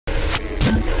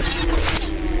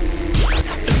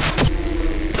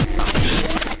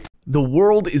The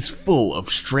world is full of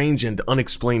strange and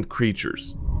unexplained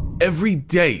creatures. Every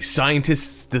day,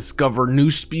 scientists discover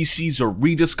new species or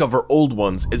rediscover old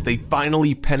ones as they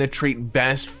finally penetrate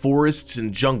vast forests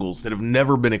and jungles that have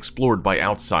never been explored by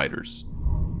outsiders.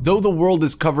 Though the world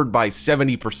is covered by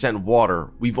 70%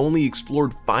 water, we've only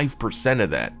explored 5% of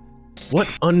that. What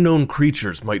unknown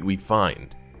creatures might we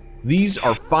find? These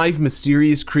are 5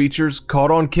 mysterious creatures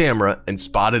caught on camera and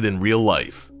spotted in real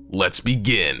life. Let's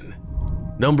begin.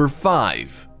 Number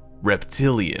 5.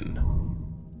 Reptilian.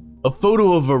 A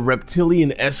photo of a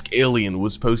reptilian-esque alien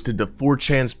was posted to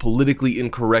 4chan's politically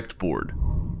incorrect board.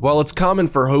 While it's common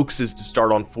for hoaxes to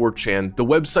start on 4chan, the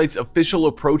website's official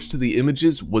approach to the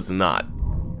images was not.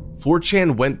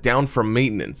 4chan went down from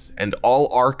maintenance, and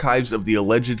all archives of the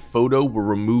alleged photo were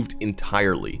removed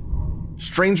entirely.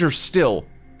 Stranger still,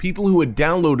 people who had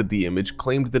downloaded the image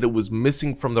claimed that it was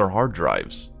missing from their hard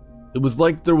drives. It was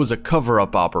like there was a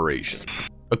cover-up operation.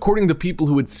 According to people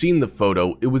who had seen the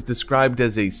photo, it was described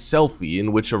as a selfie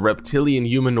in which a reptilian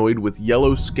humanoid with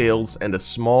yellow scales and a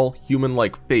small,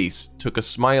 human-like face took a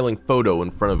smiling photo in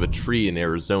front of a tree in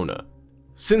Arizona.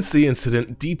 Since the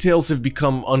incident, details have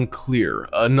become unclear.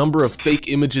 A number of fake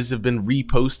images have been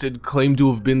reposted, claimed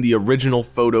to have been the original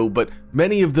photo, but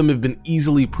many of them have been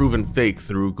easily proven fake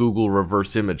through Google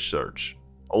reverse image search.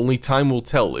 Only time will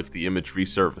tell if the image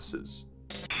resurfaces.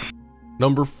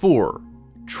 Number 4.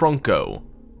 Trunko.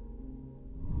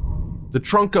 The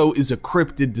Trunko is a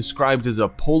cryptid described as a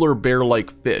polar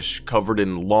bear-like fish covered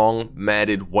in long,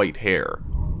 matted white hair.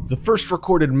 The first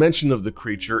recorded mention of the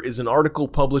creature is an article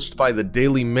published by the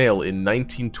Daily Mail in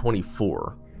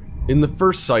 1924. In the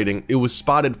first sighting, it was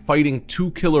spotted fighting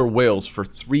 2 killer whales for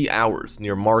 3 hours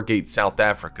near Margate, South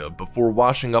Africa, before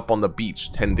washing up on the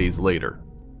beach 10 days later.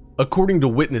 According to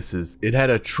witnesses, it had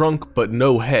a trunk but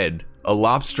no head, a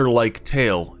lobster-like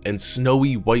tail, and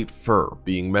snowy white fur,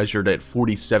 being measured at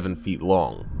 47 feet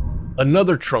long.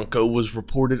 Another Trunko was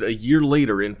reported a year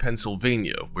later in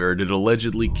Pennsylvania, where it had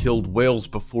allegedly killed whales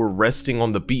before resting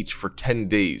on the beach for 10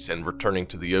 days and returning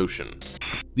to the ocean.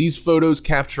 These photos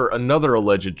capture another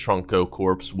alleged Trunko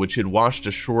corpse which had washed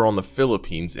ashore on the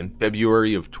Philippines in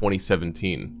February of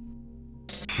 2017.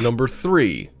 Number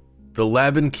 3. The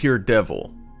Labankier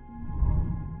Devil.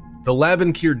 The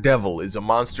Labankier Devil is a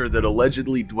monster that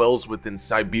allegedly dwells within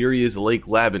Siberia's Lake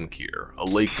Labankier, a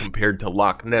lake compared to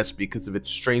Loch Ness because of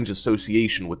its strange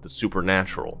association with the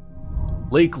supernatural.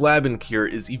 Lake Labankier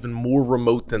is even more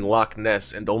remote than Loch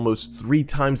Ness and almost 3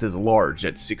 times as large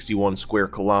at 61 square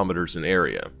kilometers in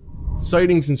area.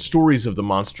 Sightings and stories of the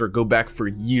monster go back for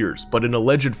years, but an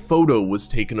alleged photo was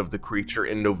taken of the creature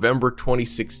in November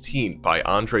 2016 by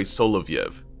Andrei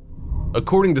Solovyev.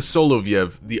 According to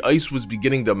Solovyev, the ice was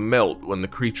beginning to melt when the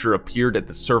creature appeared at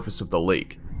the surface of the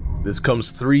lake. This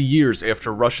comes 3 years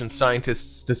after Russian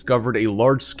scientists discovered a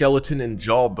large skeleton and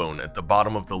jawbone at the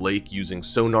bottom of the lake using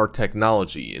sonar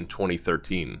technology in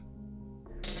 2013.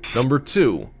 Number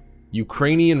 2.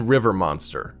 Ukrainian River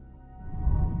Monster.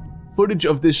 Footage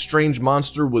of this strange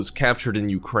monster was captured in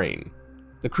Ukraine.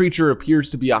 The creature appears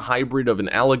to be a hybrid of an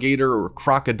alligator or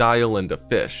crocodile and a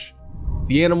fish.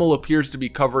 The animal appears to be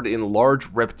covered in large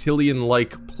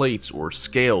reptilian-like plates or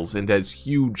scales and has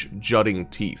huge, jutting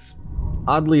teeth.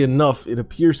 Oddly enough, it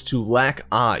appears to lack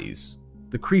eyes.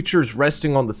 The creature's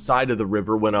resting on the side of the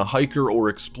river when a hiker or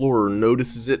explorer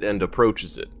notices it and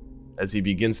approaches it. As he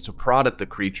begins to prod at the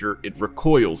creature, it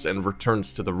recoils and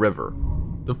returns to the river.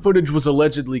 The footage was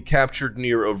allegedly captured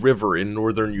near a river in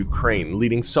northern Ukraine,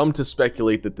 leading some to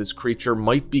speculate that this creature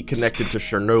might be connected to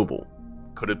Chernobyl.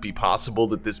 Could it be possible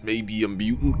that this may be a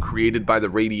mutant created by the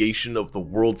radiation of the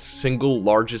world's single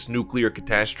largest nuclear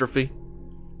catastrophe?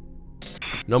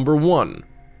 Number 1.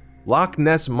 Loch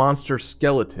Ness Monster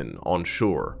Skeleton on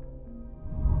Shore.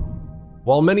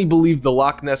 While many believe the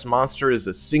Loch Ness Monster is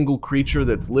a single creature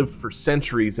that's lived for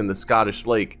centuries in the Scottish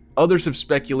Lake, others have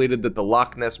speculated that the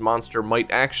Loch Ness Monster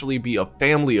might actually be a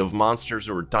family of monsters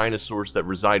or dinosaurs that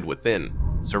reside within,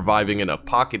 surviving in a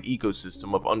pocket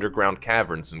ecosystem of underground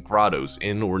caverns and grottos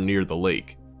in or near the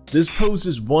lake. This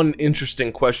poses one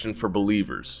interesting question for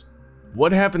believers.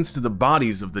 What happens to the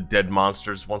bodies of the dead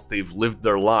monsters once they've lived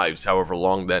their lives, however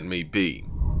long that may be?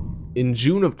 In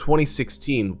June of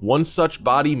 2016, one such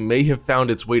body may have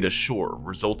found its way to shore,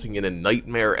 resulting in a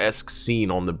nightmare-esque scene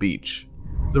on the beach.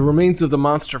 The remains of the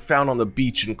monster found on the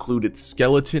beach include its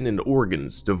skeleton and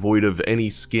organs, devoid of any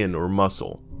skin or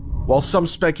muscle. While some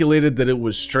speculated that it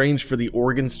was strange for the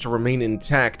organs to remain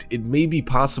intact, it may be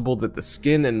possible that the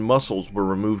skin and muscles were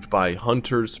removed by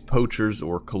hunters, poachers,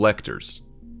 or collectors.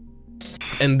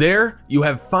 And there, you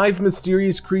have 5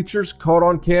 mysterious creatures caught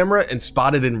on camera and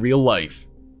spotted in real life.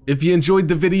 If you enjoyed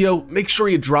the video, make sure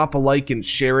you drop a like and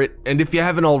share it, and if you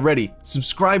haven't already,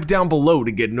 subscribe down below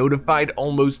to get notified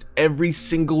almost every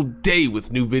single day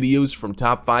with new videos from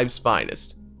Top 5's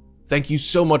finest. Thank you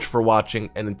so much for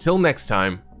watching, and until next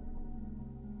time,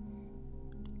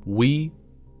 we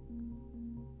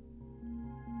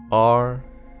are